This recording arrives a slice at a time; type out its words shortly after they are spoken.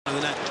The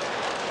net.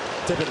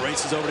 Tippett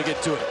races over to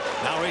get to it.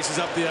 Now races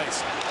up the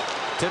ice.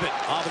 Tippett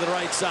off of the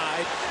right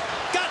side.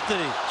 Got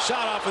the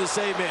shot off of the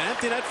save man.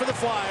 Empty net for the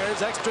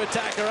Flyers. Extra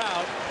attacker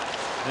out.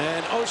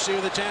 And Oshie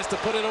with a chance to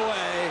put it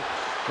away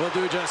will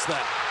do just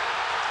that.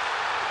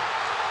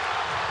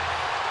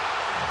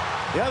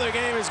 The other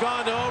game has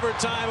gone to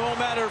overtime. Won't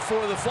matter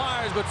for the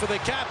Flyers, but for the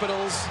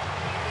Capitals,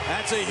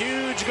 that's a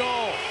huge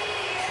goal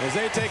as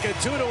they take a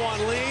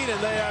 2-1 lead, and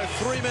they are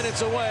 3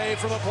 minutes away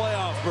from a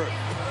playoff berth.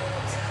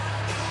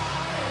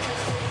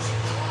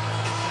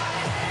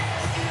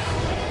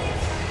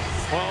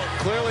 Well,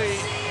 clearly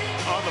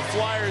on the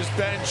Flyers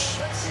bench,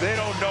 they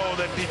don't know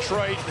that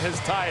Detroit has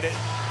tied it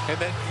and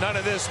that none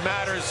of this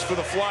matters for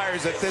the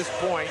Flyers at this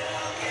point.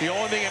 The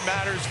only thing it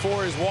matters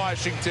for is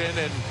Washington,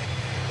 and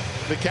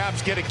the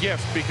Caps get a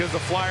gift because the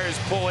Flyers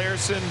pull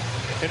Ersson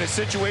in a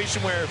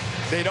situation where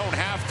they don't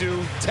have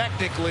to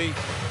technically,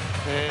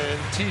 and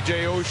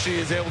TJ Oshie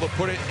is able to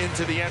put it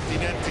into the empty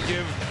net to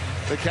give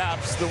the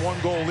Caps the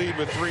 1-goal lead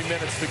with 3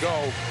 minutes to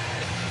go.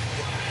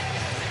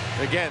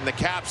 Again, the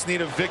Caps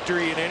need a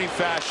victory in any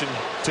fashion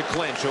to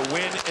clinch. A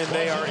win, and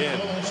they are in.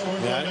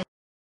 Yeah.